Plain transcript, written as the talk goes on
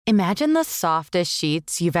Imagine the softest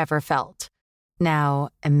sheets you've ever felt. Now,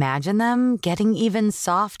 imagine them getting even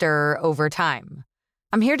softer over time.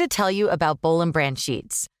 I'm here to tell you about Boll & Branch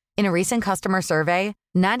sheets. In a recent customer survey,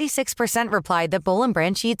 96% replied that Boll &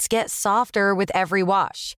 Branch sheets get softer with every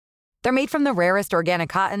wash. They're made from the rarest organic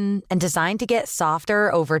cotton and designed to get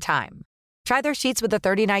softer over time. Try their sheets with a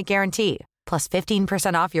 30-night guarantee, plus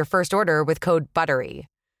 15% off your first order with code BUTTERY.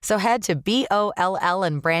 So head to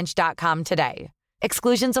BOLLandbranch.com today.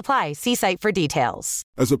 Exclusions apply. See site for details.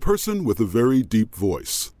 As a person with a very deep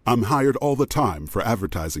voice, I'm hired all the time for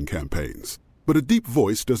advertising campaigns. But a deep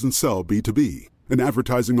voice doesn't sell B2B, and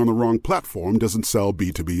advertising on the wrong platform doesn't sell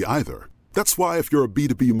B2B either. That's why if you're a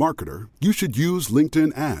B2B marketer, you should use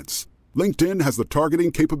LinkedIn ads. LinkedIn has the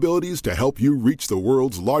targeting capabilities to help you reach the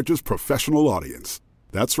world's largest professional audience.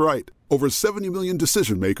 That's right, over 70 million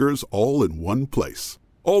decision makers all in one place.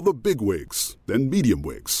 All the big wigs, then medium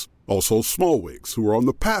wigs. Also small wigs who are on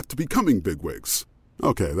the path to becoming big wigs.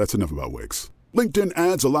 Okay, that's enough about wigs. LinkedIn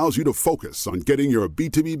ads allows you to focus on getting your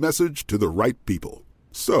B2B message to the right people.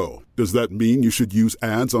 So, does that mean you should use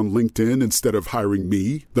ads on LinkedIn instead of hiring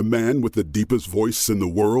me, the man with the deepest voice in the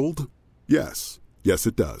world? Yes. Yes,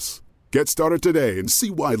 it does. Get started today and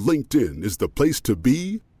see why LinkedIn is the place to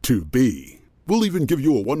be to be. We'll even give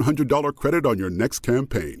you a $100 credit on your next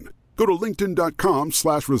campaign. Go to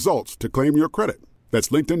linkedin.com/results to claim your credit. That's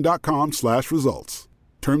linkedin.com/results.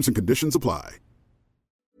 Terms and conditions apply.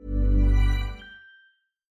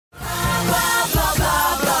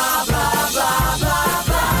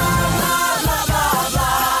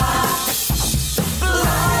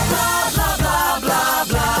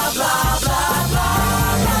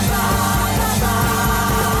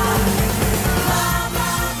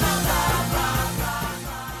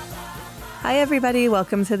 Hi, everybody.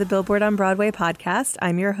 Welcome to the Billboard on Broadway podcast.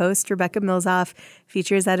 I'm your host, Rebecca Milzoff,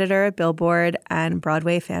 features editor at Billboard and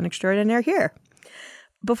Broadway fan extraordinaire here.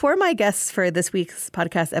 Before my guests for this week's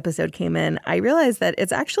podcast episode came in, I realized that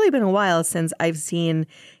it's actually been a while since I've seen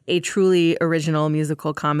a truly original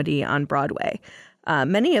musical comedy on Broadway.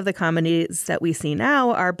 Many of the comedies that we see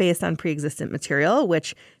now are based on pre-existent material,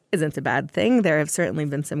 which isn't a bad thing. There have certainly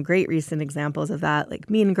been some great recent examples of that, like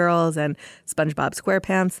Mean Girls and SpongeBob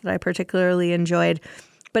SquarePants that I particularly enjoyed.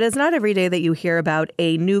 But it's not every day that you hear about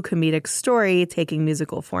a new comedic story taking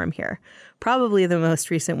musical form here. Probably the most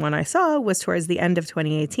recent one I saw was towards the end of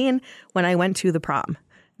 2018 when I went to the Prom.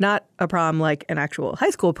 Not a prom like an actual high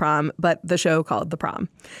school prom, but the show called The Prom.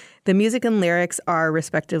 The music and lyrics are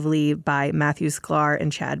respectively by Matthew Sklar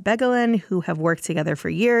and Chad Beguelin, who have worked together for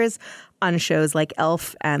years on shows like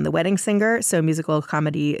Elf and The Wedding Singer, so musical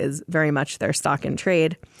comedy is very much their stock in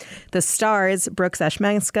trade. The stars, Brooks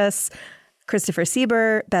Ashmanskas, Christopher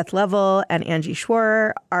Sieber, Beth Level, and Angie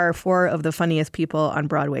Schworer are four of the funniest people on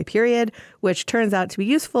Broadway, period, which turns out to be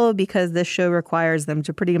useful because this show requires them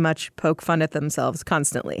to pretty much poke fun at themselves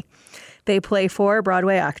constantly. They play four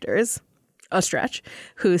Broadway actors, a stretch,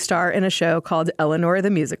 who star in a show called Eleanor the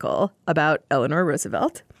Musical about Eleanor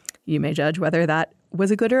Roosevelt. You may judge whether that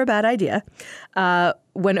was a good or a bad idea.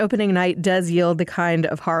 When opening night does yield the kind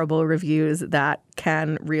of horrible reviews that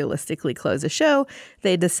can realistically close a show,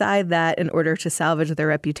 they decide that in order to salvage their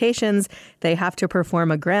reputations, they have to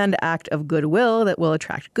perform a grand act of goodwill that will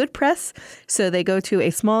attract good press. So they go to a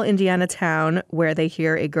small Indiana town where they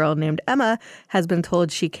hear a girl named Emma has been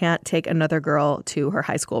told she can't take another girl to her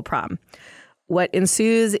high school prom. What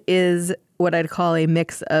ensues is what I'd call a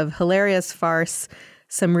mix of hilarious farce,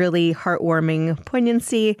 some really heartwarming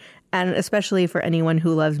poignancy, and especially for anyone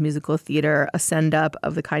who loves musical theater, a send-up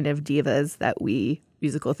of the kind of divas that we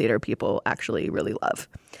musical theater people actually really love.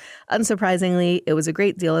 Unsurprisingly, it was a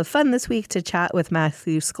great deal of fun this week to chat with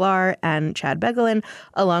Matthew Sklar and Chad Beguelin,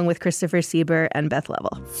 along with Christopher Sieber and Beth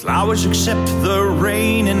Level. Flowers accept the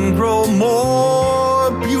rain and grow more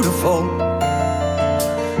beautiful.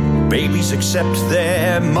 Babies accept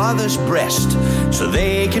their mother's breast so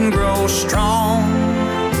they can grow strong.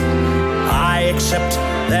 I accept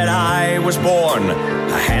that I was born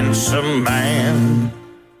a handsome man.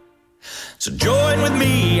 So join with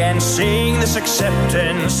me and sing this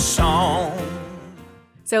acceptance song.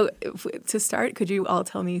 So to start, could you all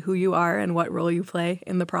tell me who you are and what role you play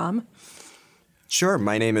in The Prom? Sure.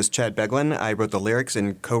 My name is Chad Beguelin. I wrote the lyrics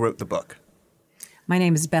and co-wrote the book. My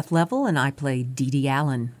name is Beth Level, and I play Dee Dee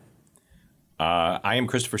Allen. I am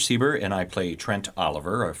Christopher Sieber, and I play Trent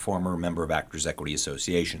Oliver, a former member of Actors Equity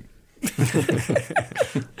Association.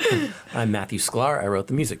 I'm Matthew Sklar. I wrote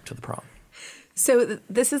the music to The Prom. So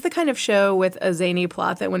this is the kind of show with a zany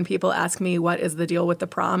plot that when people ask me what is the deal with The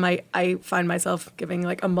Prom, I find myself giving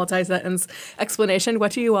like a multi-sentence explanation.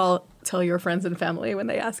 What do you all tell your friends and family when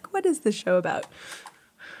they ask, what is this show about?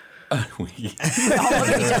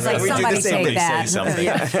 Just like somebody say that.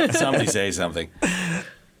 Somebody say something.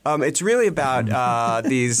 It's really about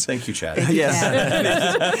these. Thank you, Chad. Yes.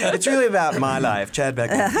 It's really about my life, Chad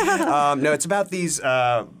Beckman. No, it's about these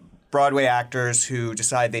Broadway actors who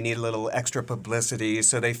decide they need a little extra publicity,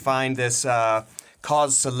 so they find this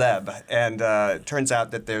cause celeb, and it turns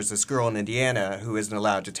out that there's this girl in Indiana who isn't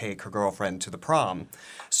allowed to take her girlfriend to the prom.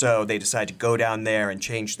 So they decide to go down there and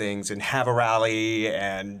change things and have a rally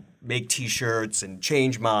and make T-shirts and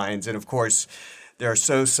change minds. And, of course, they're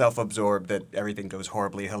so self-absorbed that everything goes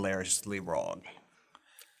horribly, hilariously wrong.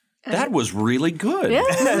 That was really good. Yeah.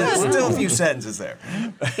 There's still a few sentences there.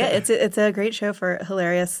 Yeah, it's a great show for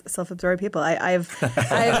hilarious, self-absorbed people. I've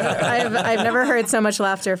never heard so much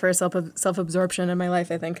laughter for self-absorption in my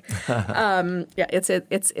life. I think,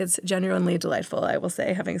 it's genuinely delightful. I will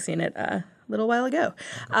say, having seen it a little while ago.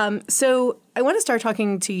 So I want to start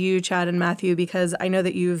talking to you, Chad and Matthew, because I know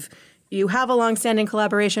that you have a long-standing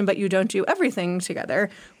collaboration, but you don't do everything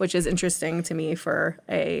together, which is interesting to me for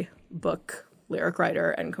a book lyric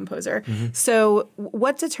writer and composer. Mm-hmm. So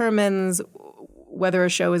what determines whether a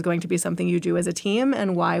show is going to be something you do as a team,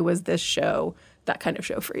 and why was this show that kind of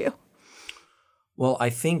show for you? Well, I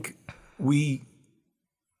think we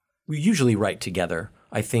usually write together.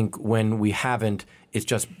 I think when we haven't, it's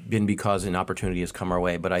just been because an opportunity has come our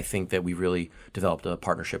way. But I think that we really developed a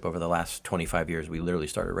partnership over the last 25 years. We literally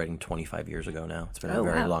started writing 25 years ago now. It's been a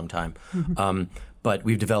very long time. Mm-hmm. But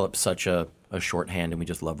we've developed such a shorthand, and we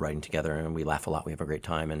just love writing together, and we laugh a lot. We have a great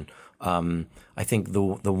time. And I think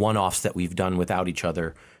the one-offs that we've done without each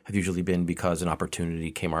other have usually been because an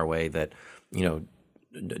opportunity came our way that,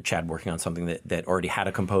 Chad working on something that already had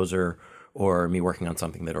a composer, or me working on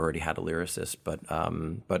something that already had a lyricist.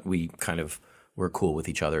 But we kind of were cool with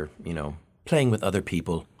each other, playing with other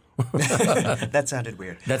people. That sounded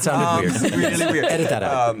weird. Really weird. Edit that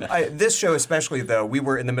out. This show especially, though, we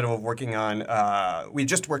were in the middle of working on we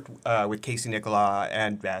just worked with Casey Nicola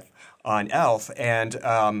and Beth on Elf, and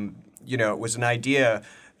it was an idea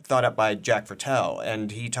thought up by Jack Fertel,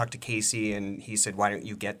 and he talked to Casey, and he said, why don't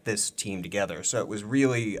you get this team together? So it was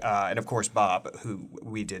really, and of course Bob, who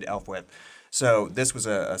we did Elf with. So this was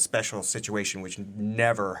a special situation which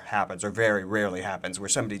never happens, or very rarely happens, where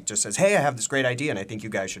somebody just says, hey, I have this great idea and I think you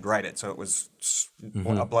guys should write it. So it was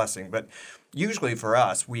a blessing. But usually for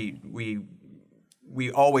us, we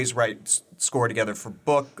always score together for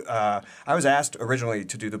book. I was asked originally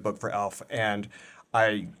to do the book for Elf, and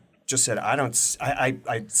I just said,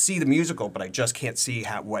 I see the musical, but I just can't see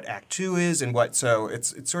what Act 2 is and what. So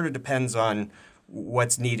it sort of depends on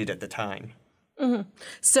what's needed at the time. Mm-hmm.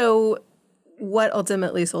 So what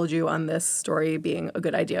ultimately sold you on this story being a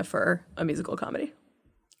good idea for a musical comedy?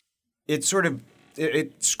 It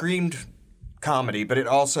screamed comedy, but it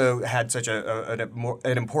also had such an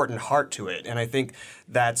important heart to it. And I think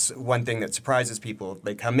that's one thing that surprises people.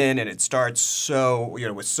 They come in and it starts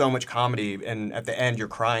with so much comedy, and at the end you're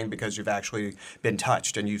crying because you've actually been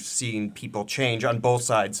touched and you've seen people change on both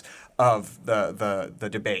sides of the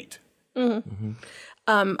debate. Mm-hmm.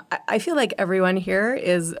 Mm-hmm. I feel like everyone here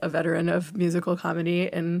is a veteran of musical comedy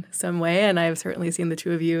in some way, and I've certainly seen the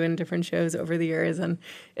two of you in different shows over the years and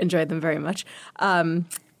enjoyed them very much.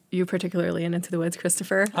 You particularly in Into the Woods,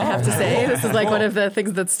 Christopher, I have to say. This is like one of the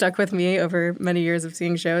things that stuck with me over many years of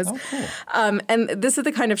seeing shows. Oh, cool. And this is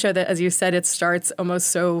the kind of show that, as you said, it starts almost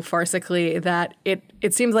so farcically that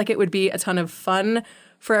it seems like it would be a ton of fun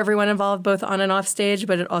for everyone involved, both on and off stage,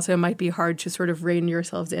 but it also might be hard to sort of rein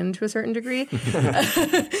yourselves in to a certain degree.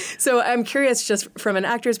 So I'm curious, just from an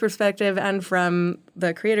actor's perspective and from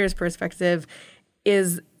the creator's perspective,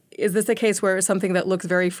 is this a case where something that looks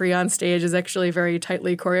very free on stage is actually very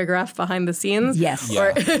tightly choreographed behind the scenes? Yes,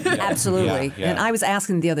 absolutely. Yeah. And I was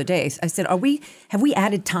asking the other day, I said, have we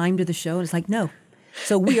added time to the show? And it's like, no.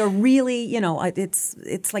 So we are really,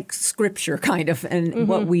 it's like scripture kind of, and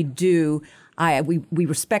what we do. We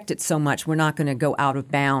respect it so much. We're not going to go out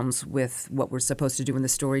of bounds with what we're supposed to do in the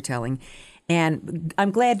storytelling. And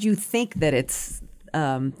I'm glad you think that it's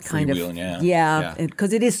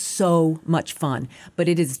because it is so much fun. But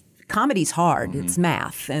comedy's hard. Mm-hmm. It's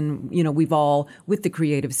math. And, we've all, with the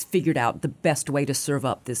creatives, figured out the best way to serve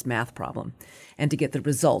up this math problem and to get the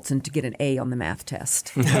results and to get an A on the math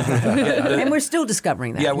test. And we're still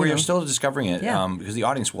discovering that. Yeah, we're still discovering it because the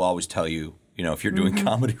audience will always tell you, if you're doing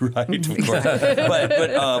comedy right, of course.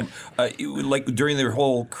 But like during the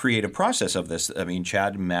whole creative process of this, I mean,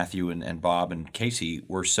 Chad, and Matthew, and Bob, and Casey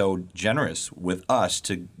were so generous with us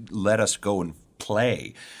to let us go and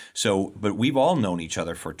play. So, but we've all known each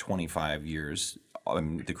other for 25 years,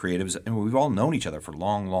 the creatives, and we've all known each other for a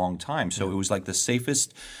long, long time. So it was like the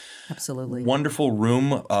safest Absolutely. wonderful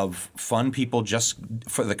room of fun people just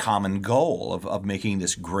for the common goal of making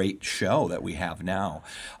this great show that we have now.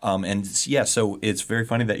 So it's very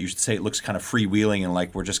funny that you should say it looks kind of freewheeling and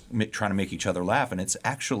like we're just trying to make each other laugh, and it's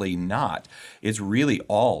actually not. It's really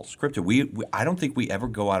all scripted. I don't think we ever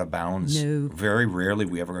go out of bounds. No. Very rarely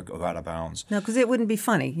we ever go out of bounds. No, because it wouldn't be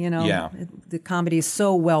funny, Yeah. The comedy is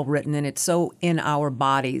so well written and it's so in our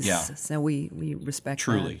bodies. Yeah. So we respect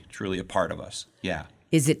that. Truly a part of us. Yeah.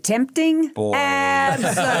 Is it tempting? Boy.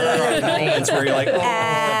 Absolutely. It's where you're like, oh,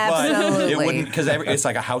 Absolutely. but it wouldn't, because it's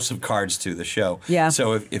like a house of cards to the show. Yeah.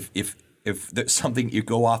 So if there's something, you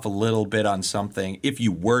go off a little bit on something, if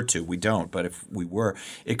you were to, we don't, but if we were,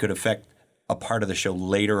 it could affect a part of the show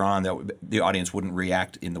later on that the audience wouldn't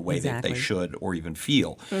react in the way that they should or even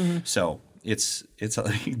feel. Mm-hmm. So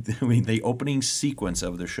the opening sequence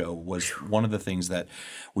of the show was one of the things that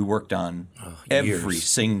we worked on every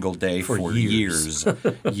single day for years,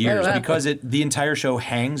 because the entire show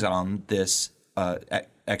hangs on this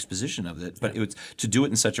exposition of it. But it was to do it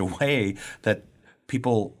in such a way that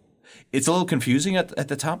people. It's a little confusing at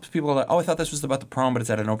the top. People are like, "Oh, I thought this was about the prom, but it's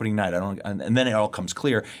at an opening night." And then it all comes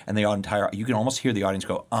clear, and you can almost hear the audience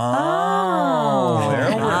go, "Oh,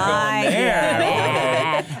 there we're going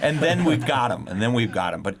there." And then we've got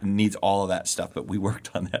them, but it needs all of that stuff. But we worked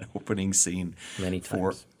on that opening scene many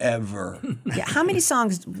times, forever. Yeah, how many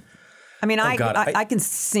songs? I mean, I can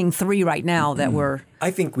sing 3 right now that were.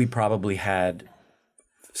 I think we probably had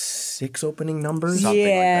 6 opening numbers.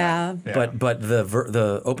 Yeah. Like that. But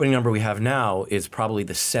the opening number we have now is probably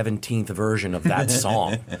the 17th version of that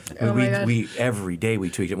song. We every day we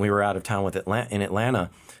tweaked it. We were out of town in Atlanta.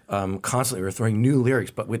 Constantly we were throwing new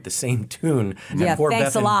lyrics, but with the same tune. Yeah, and poor thanks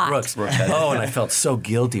Beth a and lot. Brooks. And I felt so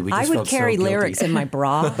guilty. I would carry lyrics in my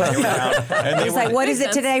bra. It's like, what is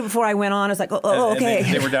it today? Before I went on, I was like, okay.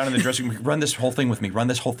 They were down in the dressing room. Run this whole thing with me.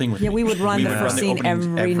 Yeah, we would run the first scene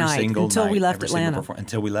every night until we left Atlanta.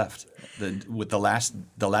 Until we left. With the last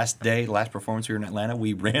performance we were in Atlanta,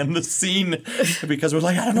 we ran the scene because we're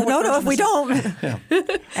like, I don't know. No, if we don't. Yeah.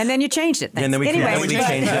 And then you changed it. And then we completely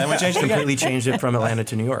changed it from Atlanta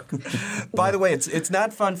to New York. By the way, it's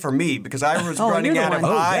not fun for me because I was running out of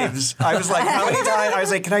hives. I was like, how many times? I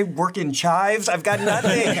was like, can I work in chives? I've got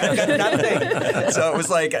nothing. So it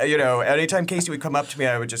was like, anytime Casey would come up to me,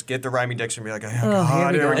 I would just get the rhyming dictionary and be like, oh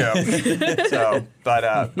God, here we go. So,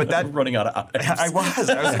 but that running out of hives.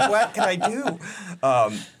 I was like, what can I do?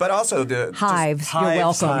 But also the hives. You're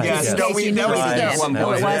welcome. Yes, that was at one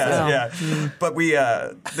point. Yeah. But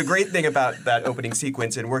the great thing about that opening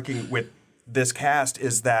sequence and working with this cast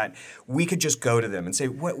is that we could just go to them and say,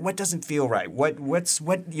 what doesn't feel right? What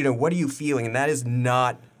are you feeling? And that is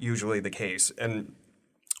not usually the case. And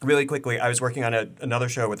really quickly, I was working on another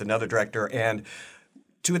show with another director, and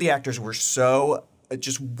 2 of the actors were so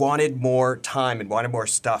just wanted more time and wanted more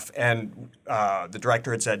stuff. And the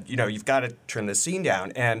director had said, you've got to turn this scene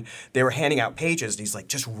down. And they were handing out pages, and he's like,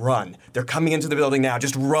 just run. They're coming into the building now.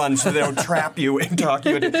 Just run so they don't trap you and talk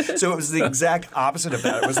you into. So it was the exact opposite of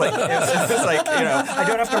that. It was like, I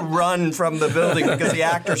don't have to run from the building because the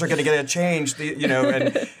actors are going to get it changed,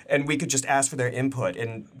 and we could just ask for their input.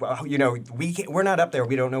 And, we're not up there.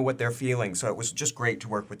 We don't know what they're feeling. So it was just great to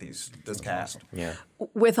work with this cast. Yeah.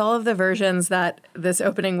 With all of the versions that this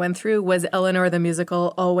opening went through, was Eleanor the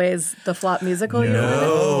musical always the flop musical?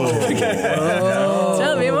 No.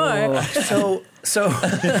 Tell me more. So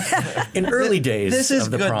in early days this is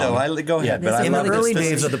of the good, prom, though. Go ahead. But in the early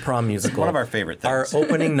days of the prom musical, one of our favorite things. Our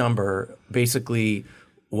opening number basically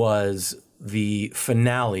was the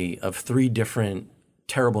finale of 3 different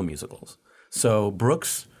terrible musicals. So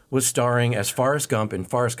Brooks was starring as Forrest Gump in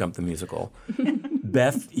Forrest Gump the musical.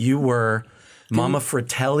 Beth, you were Mama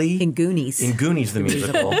Fratelli in Goonies the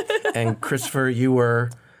musical, and Christopher, you were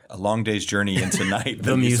A Long Day's Journey into Night,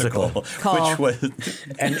 the musical, which was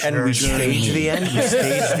and we staged the end. We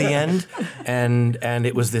staged the end, and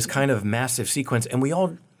it was this kind of massive sequence, and we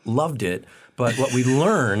all loved it. But what we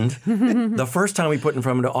learned the first time we put it in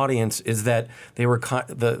front of the audience is that they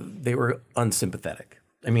were unsympathetic.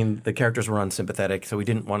 I mean, the characters were unsympathetic, so we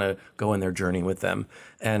didn't want to go in their journey with them,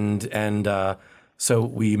 and so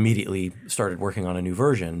we immediately started working on a new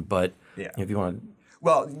version. But if you want to.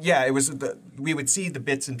 Well, yeah, it was. We would see the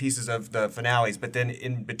bits and pieces of the finales, but then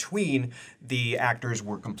in between, the actors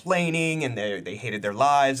were complaining and they hated their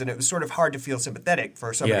lives, and it was sort of hard to feel sympathetic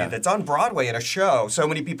for somebody that's on Broadway in a show. So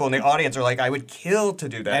many people in the audience are like, "I would kill to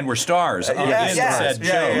do that," and we're stars in said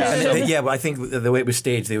shows. But I think the way it was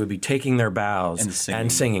staged, they would be taking their bows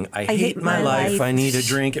and singing. I hate my life. I need a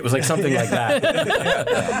drink. It was like something like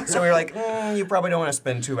that. So we were like, you probably don't want to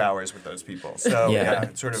spend 2 hours with those people. So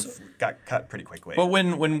it sort of got cut pretty quickly. Well,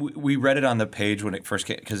 when we read it on the page when it first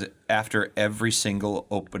came, because after every single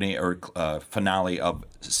opening or finale of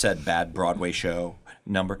said bad Broadway show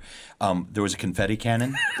number, there was a confetti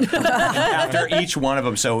cannon after each one of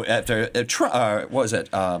them. So after what was it?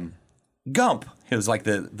 Gump. It was like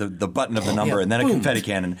the button of the number, and then a confetti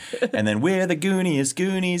cannon, and then we're the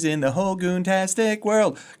Goonies in the whole goontastic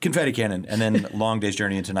world. Confetti cannon, and then Long Day's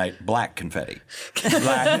Journey into Night, black confetti.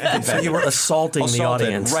 Black confetti. So you were assaulting the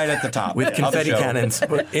audience right at the top with confetti cannons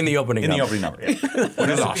in the opening number. Yeah. Which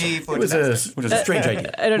is awesome. Which is a strange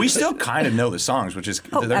idea. We still kind of know the songs, which is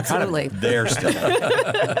they're absolutely. kind of there still.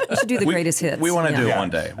 We should do the greatest hits. We want to do it one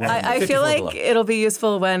day. I feel like it'll be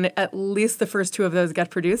useful when at least the first two of those get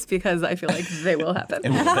produced, because I feel like they will happen.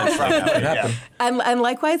 And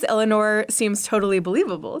likewise, Eleanor seems totally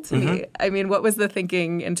believable to me. I mean, what was the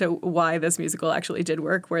thinking into why this musical actually did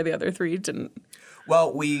work where the other three didn't?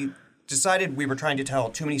 Well, we decided we were trying to tell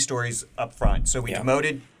too many stories up front, so we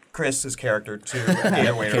demoted Chris's character to a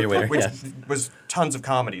cater waiter, which was tons of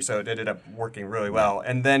comedy, so it ended up working really well.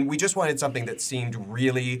 And then we just wanted something that seemed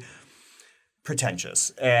really pretentious,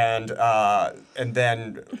 and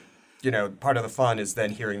then, you know, part of the fun is then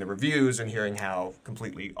hearing the reviews and hearing how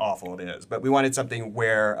completely awful it is. But we wanted something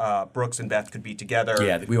where Brooks and Beth could be together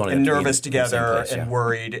and nervous together and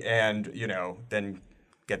worried, and, you know, then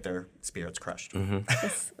get their spirits crushed.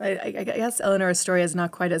 Yes, I guess Eleanor's story is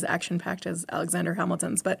not quite as action-packed as Alexander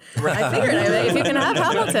Hamilton's, but I figured if you can have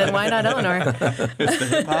Hamilton, why not Eleanor? Was the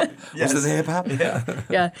hip-hop? Yes. Was the hip-hop?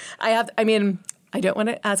 Yeah. I don't want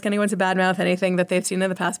to ask anyone to badmouth anything that they've seen in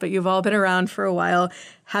the past, but you've all been around for a while.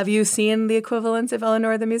 Have you seen the equivalent of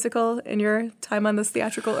Eleanor the Musical in your time on this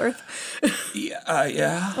theatrical earth?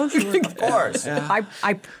 Yeah. Oh, sure. Of course.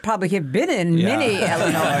 I probably have been in many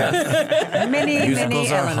Eleanors. Many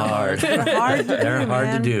Musicals are hard. They're hard to do, They're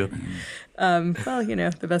hard to do. Well, you know,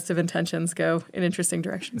 the best of intentions go in interesting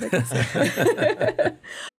directions, I guess.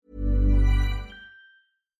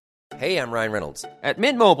 Hey, I'm Ryan Reynolds. At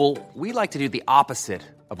Mint Mobile, we like to do the opposite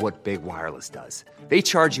of what Big Wireless does. They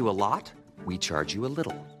charge you a lot, we charge you a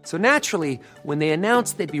little. So naturally, when they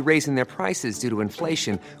announced they'd be raising their prices due to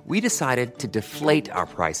inflation, we decided to deflate our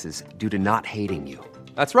prices due to not hating you.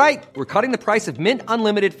 That's right. We're cutting the price of Mint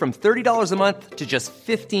Unlimited from $30 a month to just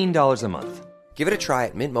 $15 a month. Give it a try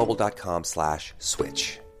at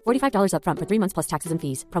mintmobile.com/switch. $45 up front for 3 months plus taxes and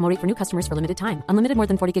fees. Promo rate for new customers for limited time. Unlimited more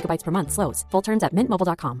than 40 gigabytes per month. Slows full terms at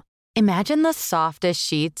mintmobile.com. Imagine the softest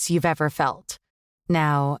sheets you've ever felt.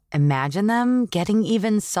 Now, imagine them getting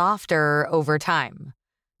even softer over time.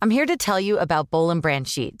 I'm here to tell you about Boll & Branch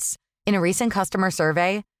sheets. In a recent customer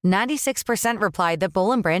survey, 96% replied that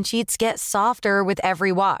Boll & Branch sheets get softer with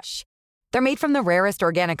every wash. They're made from the rarest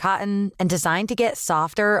organic cotton and designed to get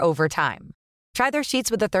softer over time. Try their sheets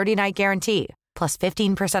with a 30-night guarantee, plus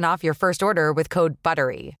 15% off your first order with code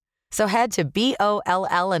BUTTERY. So head to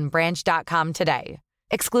BOLLandbranch.com today.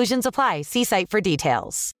 Exclusions apply. See site for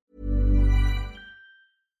details.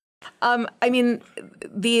 I mean,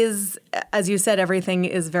 these, as you said, everything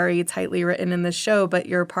is very tightly written in this show, but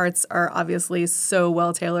your parts are obviously so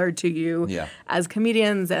well tailored to you as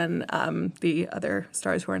comedians and the other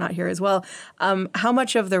stars who are not here as well. How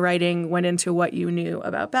much of the writing went into what you knew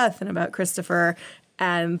about Beth and about Christopher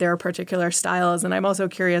and their particular styles? And I'm also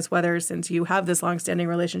curious whether, since you have this longstanding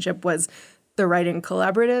relationship, was the writing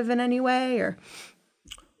collaborative in any way, or?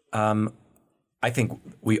 I think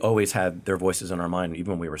we always had their voices in our mind,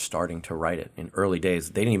 even when we were starting to write it. In early days,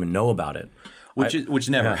 they didn't even know about it. Which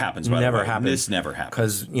never happens, by the way. This never happens.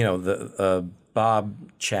 Because, you know, the Bob,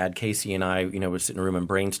 Chad, Casey, and I, you know, would sit in a room and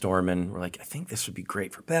brainstorm, and we're like, I think this would be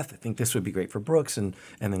great for Beth. I think this would be great for Brooks, and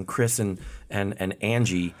then Chris and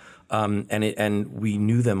Angie. And we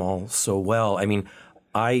knew them all so well. I mean,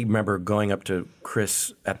 I remember going up to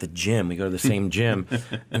Chris at the gym. We go to the same gym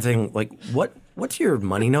and saying, like, what's your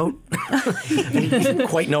money note? And he didn't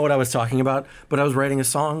quite know what I was talking about, but I was writing a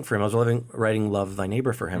song for him. I was writing Love Thy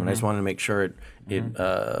Neighbor for him, and I just wanted to make sure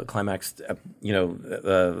it climaxed, you know,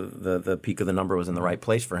 the peak of the number was in the right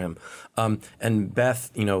place for him. And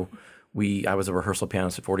Beth, you know, I was a rehearsal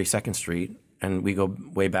pianist at 42nd Street, and we go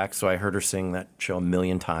way back, so I heard her sing that show a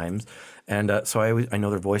million times. And so I know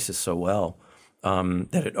their voices so well.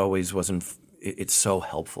 That it always wasn't. It's so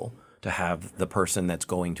helpful to have the person that's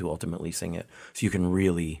going to ultimately sing it, so you can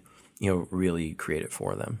really create it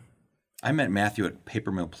for them. I met Matthew at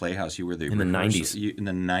Paper Mill Playhouse. You were the in the 90s. In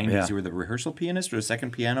the 90s, you were the rehearsal pianist or the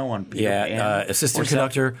second piano on Peter Pan. Assistant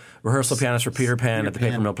conductor, rehearsal pianist for Peter Pan at the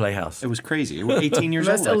Paper Mill Playhouse. It was crazy. You were 18 years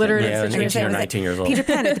old. Most alliterative situation. 18 or 19 years old. Peter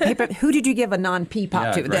Pan at the Paper. Who did you give a non-P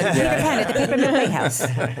pop to? Right. Peter Pan at the Paper Mill Playhouse.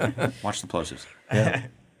 Watch the plosives. Yeah.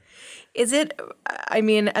 Is it, I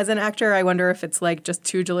mean, as an actor, I wonder if it's like just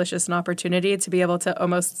too delicious an opportunity to be able to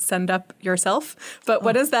almost send up yourself. But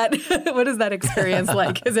what is that experience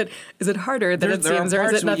like? Is it harder than it seems, or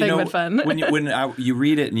is it nothing but fun? When you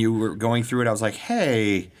read it and you were going through it, I was like,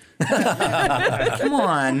 hey, come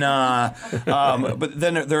on. But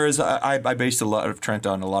then I based a lot of Trent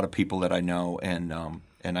on a lot of people that I know, and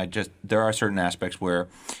there are certain aspects where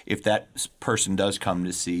if that person does come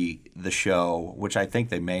to see the show, which I think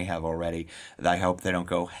they may have already, I hope they don't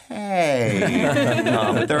go, hey.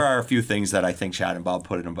 But there are a few things that I think Chad and Bob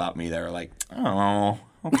put in about me that are like, oh,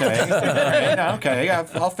 okay. All right, okay,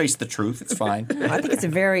 I'll face the truth. It's fine. I think it's a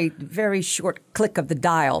very, very short click of the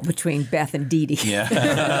dial between Beth and Dee Dee. Yeah.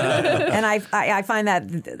 And I find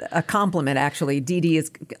that a compliment, actually. Dee Dee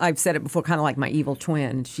is, I've said it before, kind of like my evil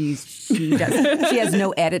twin. She has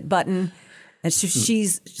no edit button. And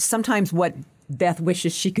she's sometimes what Beth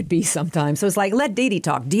wishes she could be sometimes. So it's like, let Dee Dee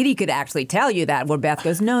talk. Dee Dee could actually tell you that, where Beth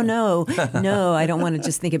goes, no, I don't want to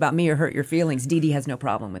just think about me or hurt your feelings. Dee Dee has no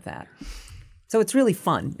problem with that. So it's really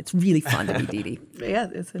fun. It's really fun to be Dee Dee. Yeah,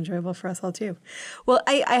 it's enjoyable for us all too. Well,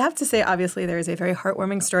 I have to say, obviously, there is a very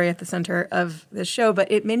heartwarming story at the center of this show, but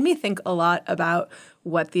it made me think a lot about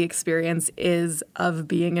what the experience is of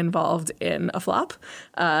being involved in a flop.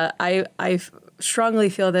 I strongly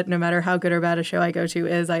feel that no matter how good or bad a show I go to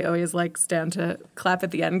is, I always stand to clap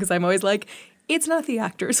at the end because I'm always like, it's not the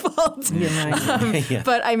actor's fault. Yeah.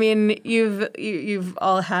 But I mean, you've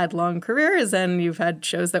all had long careers and you've had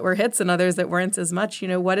shows that were hits and others that weren't as much.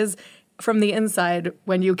 What is from the inside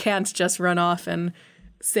when you can't just run off and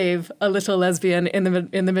save a little lesbian in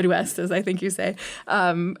the Midwest, as I think you say?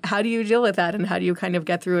 How do you deal with that, and how do you kind of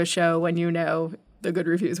get through a show when you know the good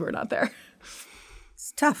reviews were not there?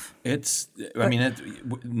 It's tough.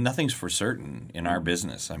 Nothing's for certain in our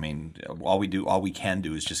business. I mean, all we can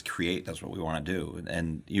do is just create. That's what we want to do.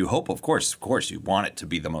 And you hope, of course, you want it to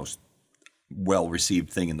be the most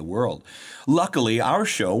well-received thing in the world. Luckily, our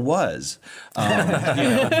show was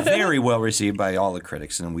very well-received by all the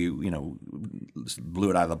critics, and we, blew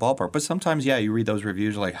it out of the ballpark. But sometimes, you read those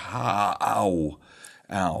reviews like, ow.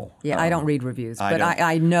 Yeah, I don't read reviews, but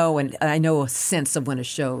I know, and I know a sense of when a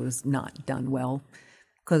show is not done well.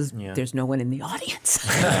 Because there's no one in the audience,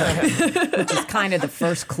 which is kind of the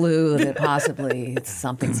first clue that possibly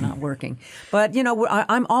something's not working. But,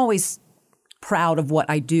 I'm always proud of what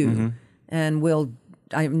I do, and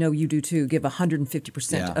I know you do too, give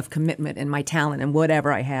 150% of commitment and my talent and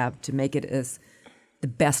whatever I have to make it as the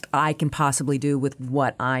best I can possibly do with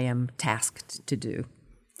what I am tasked to do.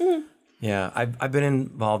 Mm. Yeah, I've been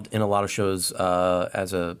involved in a lot of shows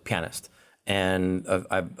as a pianist, and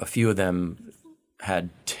a few of them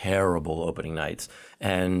had terrible opening nights.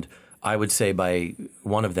 And I would say by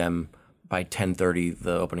one of them, by 10:30,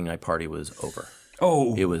 the opening night party was over.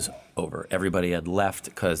 Oh, it was over. Everybody had left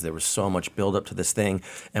because there was so much buildup to this thing,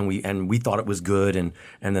 and we thought it was good, and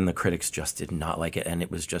then the critics just did not like it, and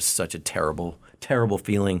it was just such a terrible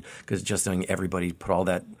feeling because just knowing everybody put all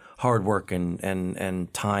that hard work and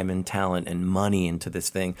time and talent and money into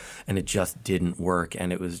this thing, and it just didn't work,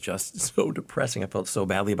 and it was just so depressing. I felt so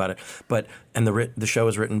badly about it. And the show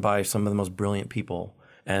is written by some of the most brilliant people,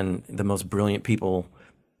 and the most brilliant people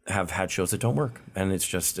have had shows that don't work, and it's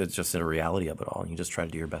just a reality of it all. And you just try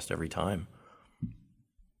to do your best every time.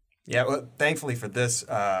 Yeah, well, thankfully for this,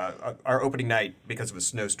 our opening night, because of a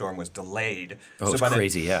snowstorm, was delayed. Oh, it's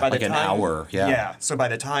crazy, yeah. Like an hour, yeah. Yeah, so by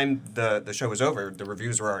the time the show was over, the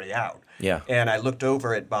reviews were already out. Yeah. And I looked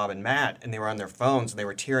over at Bob and Matt, and they were on their phones, and they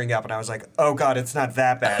were tearing up, and I was like, oh, God, it's not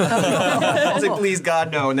that bad. I was like, please,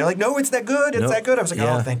 God, no. And they're like, no, it's that good, that good. I was like,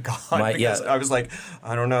 oh, thank God. Because I was like,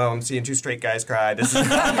 I don't know, I'm seeing two straight guys cry. This is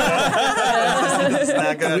not good. This is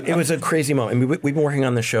not good. It was a crazy moment. I mean, we've been working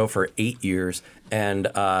on the show for 8 years, and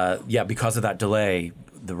because of that delay,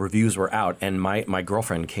 the reviews were out, and my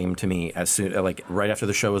girlfriend came to me as soon, right after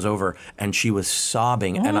the show was over, and she was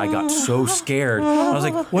sobbing, and I got so scared. I was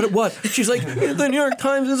like, what? She's like, the New York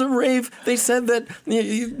Times is a rave. They said that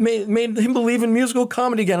you made him believe in musical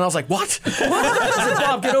comedy again. And I was like, what? I said,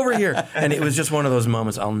 Bob, get over here. And it was just one of those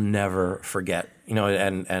moments I'll never forget. It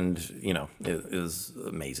was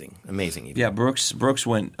amazing. Even. Yeah, Brooks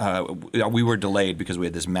went. We were delayed because we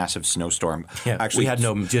had this massive snowstorm. Yeah, actually, we had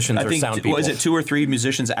no musicians or sound people. Was it 2 or 3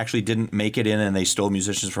 musicians actually didn't make it in, and they stole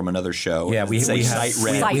musicians from another show? Yeah, we had a sight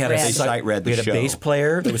read the show. We had a bass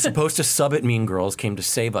player that was supposed to sub at Mean Girls, came to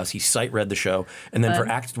save us. He sight read the show, and then for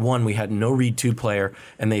Act 1, we had no read 2 player,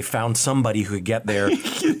 and they found somebody who could get there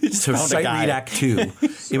to sight read Act 2.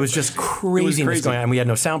 It was just craziness going on, and we had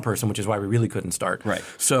no sound person, which is why we really couldn't start. Right.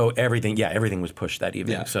 So everything was pushed that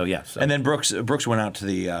evening. So And then Brooks went out to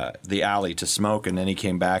the alley to smoke, and then he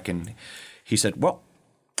came back and he said, "Well,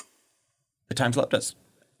 the time's left us."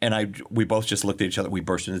 And we both just looked at each other. We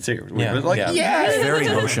burst into tears. We were like, It's very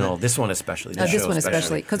emotional. This one especially. This one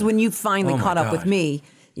especially. Because when you finally caught up with me,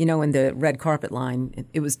 in the red carpet line,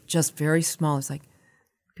 it was just very small. It's like,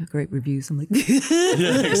 got great reviews. I'm like,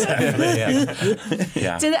 exactly.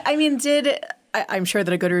 I'm sure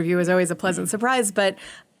that a good review is always a pleasant surprise, but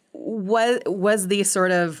was the sort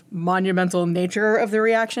of monumental nature of the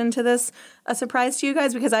reaction to this a surprise to you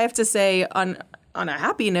guys? Because I have to say, on a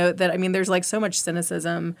happy note, that there's like so much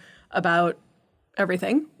cynicism about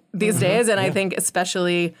everything these days, and I think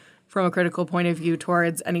especially from a critical point of view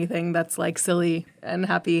towards anything that's like silly and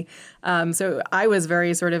happy. So I was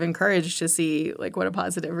very sort of encouraged to see like what a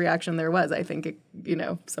positive reaction there was. I think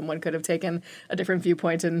someone could have taken a different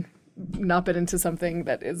viewpoint and not been into something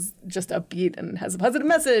that is just upbeat and has a positive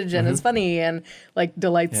message and is funny and like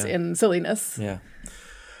delights in silliness. Yeah.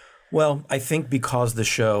 Well, I think because the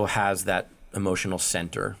show has that emotional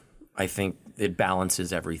center, I think it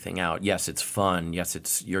balances everything out. Yes, it's fun.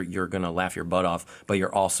 Yes, you're going to laugh your butt off, but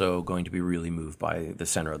you're also going to be really moved by the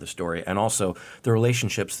center of the story. And also the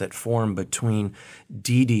relationships that form between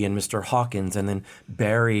Dee Dee and Mr. Hawkins, and then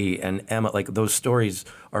Barry and Emma, like those stories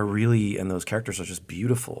are really, and those characters are just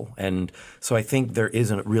beautiful. And so I think there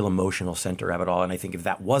is a real emotional center of it all. And I think if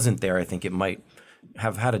that wasn't there, I think it might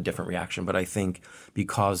have had a different reaction. But I think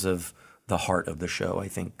because of the heart of the show, I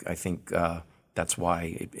think that's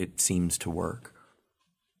why it seems to work.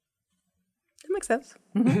 That makes sense.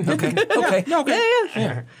 Okay.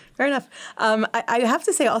 Yeah. Fair enough. I have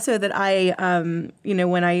to say also that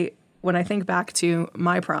when I think back to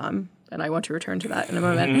my prom, and I want to return to that in a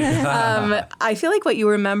moment, I feel like what you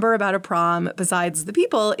remember about a prom, besides the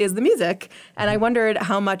people, is the music. And I wondered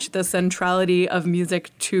how much the centrality of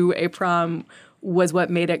music to a prom was what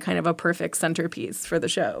made it kind of a perfect centerpiece for the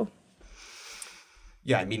show.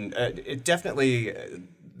 Yeah, it definitely,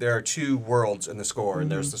 there are two worlds in the score,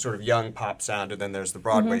 and there's the sort of young pop sound, and then there's the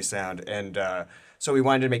Broadway sound. And so we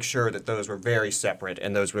wanted to make sure that those were very separate,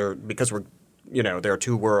 and those were, because there are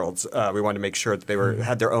two worlds, we wanted to make sure that they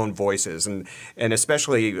had their own voices, and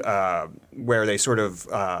especially where they sort of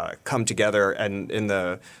come together, and in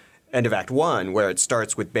the end of Act 1, where it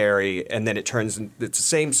starts with Barry, and then it's the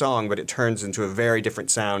same song, but it turns into a very different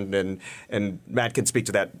sound, and Matt can speak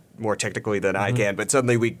to that more technically than I can, but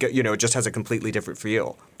suddenly it just has a completely different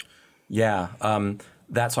feel. Yeah,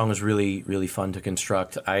 that song was really, really fun to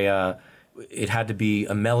construct. It had to be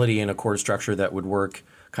a melody and a chord structure that would work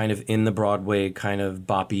kind of in the Broadway kind of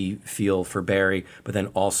boppy feel for Barry, but then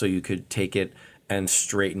also you could take it and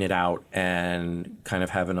straighten it out and kind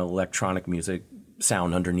of have an electronic music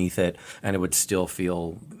sound underneath it, and it would still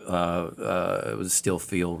feel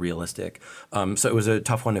realistic. So it was a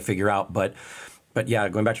tough one to figure out, but yeah,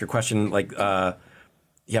 going back to your question,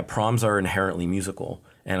 proms are inherently musical,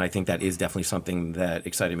 and I think that is definitely something that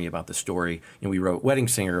excited me about the story. We wrote Wedding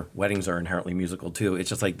Singer. Weddings are inherently musical too. It's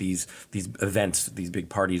just like these events, these big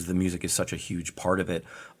parties, the music is such a huge part of it.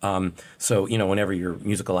 So whenever you're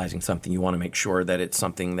musicalizing something, you want to make sure that it's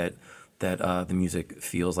something that the music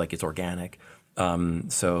feels like it's organic.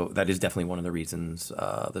 So that is definitely one of the reasons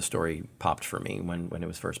the story popped for me when it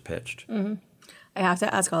was first pitched. Mm-hmm. I have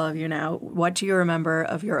to ask all of you now, what do you remember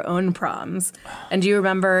of your own proms? And do you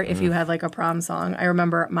remember if you had like a prom song? I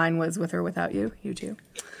remember mine was With or Without You. You too.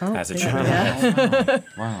 As it should be. Yeah.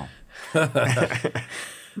 Wow.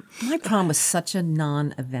 My prom was such a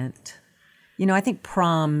non-event. I think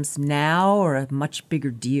proms now are a much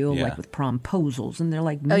bigger deal, like with promposals, and they're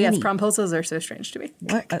like Oh, yes, promposals are so strange to me.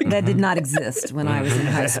 That did not exist when I was in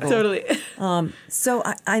high school. Totally. So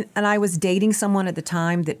I was dating someone at the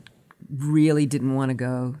time that really didn't want to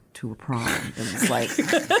go to a prom. It was like,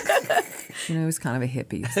 it was kind of a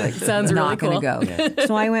hippie. It's like, sounds not really cool. going to go. Yeah.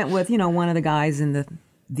 So I went with, one of the guys in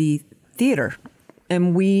the theater,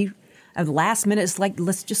 and we, at the last minute, it's like,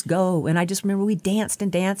 let's just go. And I just remember we danced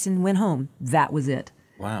and went home. That was it.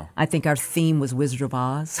 Wow. I think our theme was Wizard of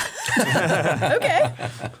Oz. Okay.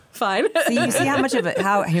 Fine. You see how much of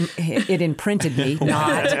it imprinted me.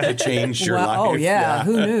 It changed your life. Oh, yeah.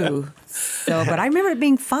 Who knew? So, but I remember it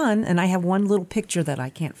being fun, and I have one little picture that I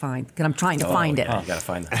can't find because I'm trying to find it. Oh, you got to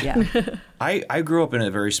find that. Yeah. I grew up in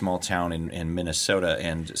a very small town in Minnesota,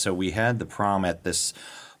 and so we had the prom at this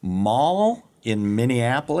mall in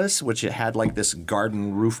Minneapolis, which it had like this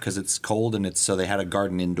garden roof because it's cold, and so they had a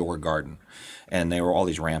indoor garden. And there were all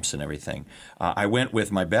these ramps and everything. I went with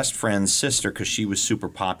my best friend's sister because she was super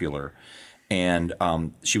popular. And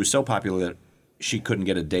she was so popular that she couldn't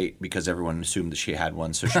get a date because everyone assumed that she had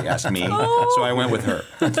one, so she asked me. So I went with her.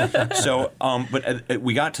 So, but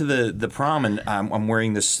we got to the prom, and I'm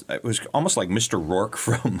wearing this. It was almost like Mr. Rourke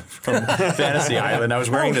from Fantasy Island. I was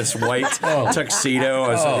wearing this white tuxedo.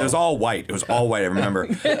 It was all white. It was all white. I remember.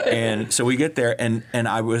 And so we get there, and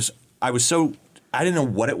I was so. I didn't know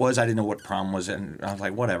what it was. I didn't know what prom was, and I was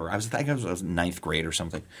like, whatever. I think I was ninth grade or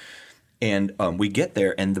something. And we get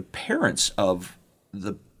there, and the parents of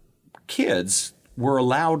the kids were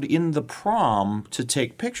allowed in the prom to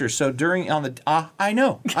take pictures. So I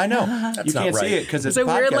know, you can't see it because it's a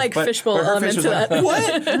weird podcast, fishbowl element to that.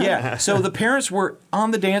 What? Yeah. So the parents were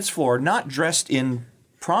on the dance floor, not dressed in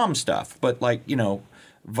prom stuff, but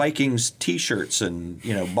Vikings T-shirts and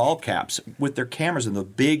ball caps with their cameras, and the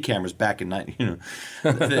big cameras back in the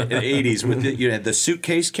 80s with the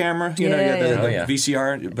suitcase camera, the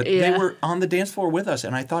VCR. But they were on the dance floor with us,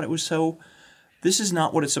 and I thought it was so. This is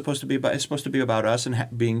not what it's supposed to be about. It's supposed to be about us and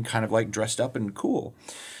being kind of like dressed up and cool.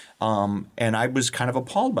 And I was kind of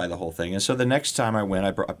appalled by the whole thing. And so the next time I went, I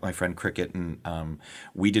brought my friend Cricket, and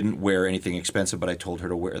we didn't wear anything expensive, but I told her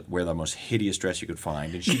to wear the most hideous dress you could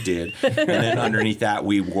find, and she did. And then underneath that,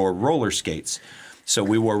 we wore roller skates. So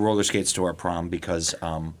we wore roller skates to our prom because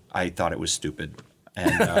I thought it was stupid.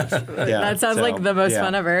 And, that sounds like the most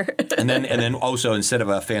fun ever. and then also, instead of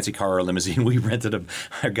a fancy car or a limousine, we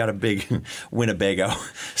I got a big Winnebago.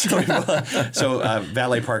 So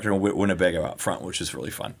valet parked in a Winnebago out front, which is really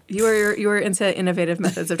fun. You were into innovative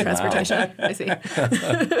methods of transportation. I see.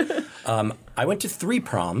 I went to 3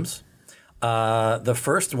 proms. The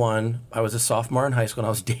first one, I was a sophomore in high school, and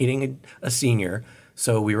I was dating a senior.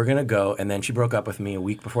 So we were going to go, and then she broke up with me a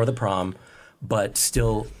week before the prom, but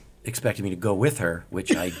still expected me to go with her,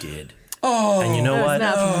 which I did. And you know what?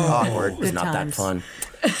 Awkward. It was not that fun.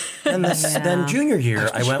 And then junior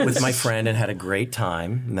year, I went with my friend and had a great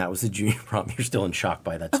time, and that was the junior prom. You're still in shock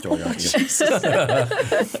by that story, aren't you?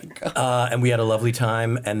 And we had a lovely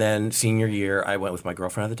time. And then senior year, I went with my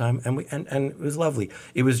girlfriend at the time, and it was lovely.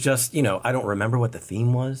 It was just, I don't remember what the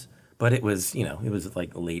theme was. But it was, it was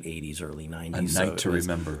like late 80s, early 90s. A night to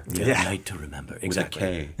remember. Yeah, a night to remember.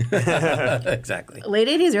 Exactly. Exactly. Late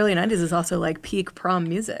 80s, early 90s is also like peak prom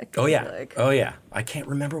music. Oh, yeah. Oh, yeah. I can't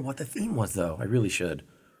remember what the theme was, though. I really should.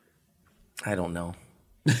 I don't know.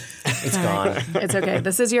 It's gone. It's okay.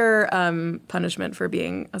 This is your punishment for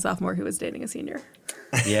being a sophomore who was dating a senior.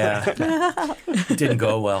 Yeah. It didn't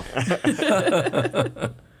go well.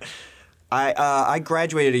 I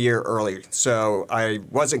graduated a year early, so I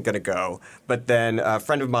wasn't going to go. But then a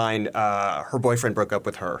friend of mine, her boyfriend broke up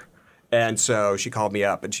with her. And so she called me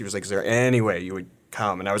up, and she was like, is there any way you would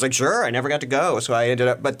come? And I was like, sure. I never got to go. So I ended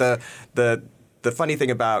up – but the funny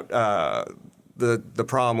thing about the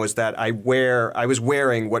prom was that I was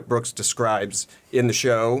wearing what Brooks describes in the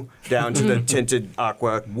show down to the tinted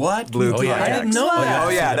aqua blue contacts. I didn't know that. Oh,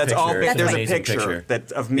 yeah. That's all. There's a picture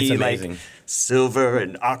of me like silver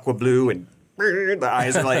and aqua blue and the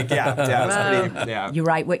eyes are like, it's pretty, You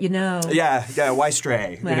write what you know. Yeah, why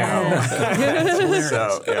stray, So,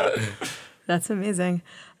 yeah. That's amazing.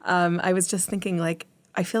 I was just thinking,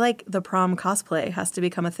 I feel like the prom cosplay has to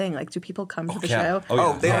become a thing. Do people come to the show?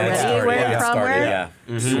 They already wear prom wear? Yeah.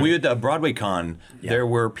 Mm-hmm. We had Broadway Con. There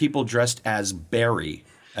were people dressed as Barry,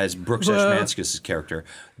 as Brooks Ashmanskas' character,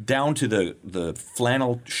 down to the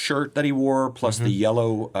flannel shirt that he wore, plus the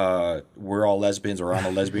yellow "We're all lesbians" or "I'm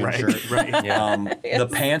a lesbian" shirt. Right. The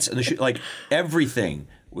pants and the shoe, everything.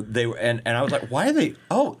 They were, and I was like, why are they?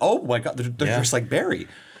 Oh my God, they're dressed like Barry.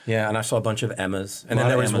 Yeah, and I saw a bunch of Emmas, and then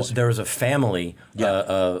there was a family,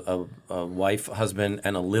 a wife, husband,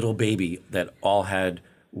 and a little baby that all had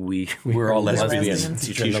we're all lesbians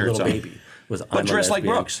t-shirts. And the little baby was dressed like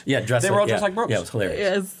Brooks. Yeah, they were all dressed like Brooks. Yeah, it was hilarious.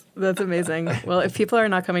 Yes, that's amazing. Well, if people are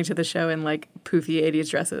not coming to the show in poofy 80s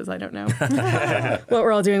dresses, I don't know what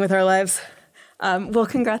we're all doing with our lives. Well,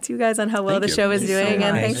 congrats you guys on how well the show is doing,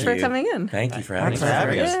 and thanks for coming in. Thank you for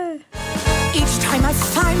having us. Each time I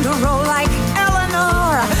find a role like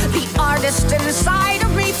Eleanor, the artist inside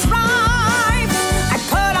of me thrives. I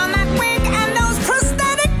put on that wig and those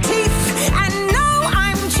prosthetic teeth, and know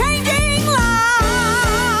I'm changing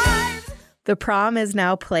lives. The Prom is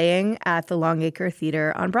now playing at the Longacre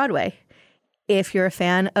Theater on Broadway. If you're a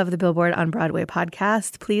fan of the Billboard on Broadway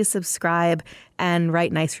podcast, please subscribe and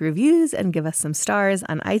write nice reviews and give us some stars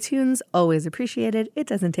on iTunes. Always appreciated. It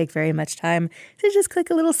doesn't take very much time to just click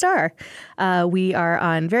a little star. We are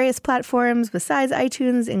on various platforms besides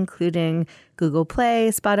iTunes, including Google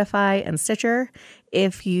Play, Spotify, and Stitcher.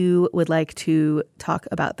 If you would like to talk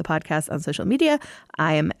about the podcast on social media,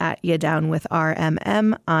 I am at Ya Down with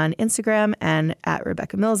RMM on Instagram and at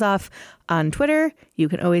Rebecca Milzoff on Twitter. You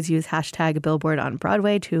can always use hashtag Billboard on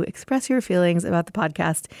Broadway to express your feelings about the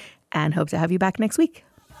podcast, and hope to have you back next week.